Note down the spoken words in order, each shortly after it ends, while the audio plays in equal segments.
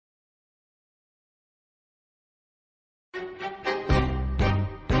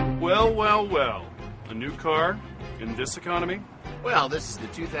Well, well, well. A new car in this economy? Well, this is the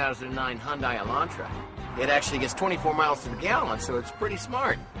 2009 Hyundai Elantra. It actually gets 24 miles to the gallon, so it's pretty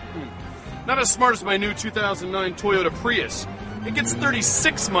smart. Not as smart as my new 2009 Toyota Prius. It gets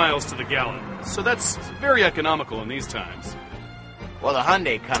 36 miles to the gallon, so that's very economical in these times. Well, the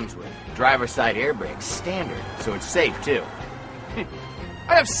Hyundai comes with driver's side airbags standard, so it's safe too.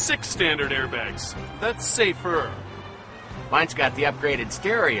 I have 6 standard airbags. That's safer. Mine's got the upgraded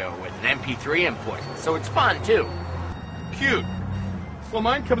stereo with an MP3 input, so it's fun too. Cute. Well,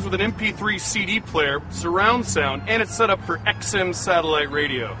 mine comes with an MP3 CD player, surround sound, and it's set up for XM satellite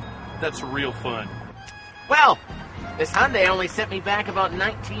radio. That's real fun. Well, this Hyundai only sent me back about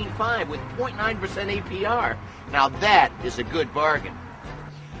 19.5 with 0.9% APR. Now that is a good bargain.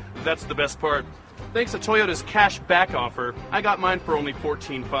 That's the best part. Thanks to Toyota's cash back offer, I got mine for only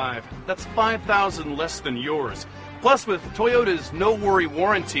 $14,500. That's $5,000 less than yours. Plus, with Toyota's no-worry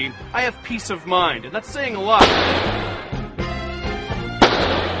warranty, I have peace of mind, and that's saying a lot.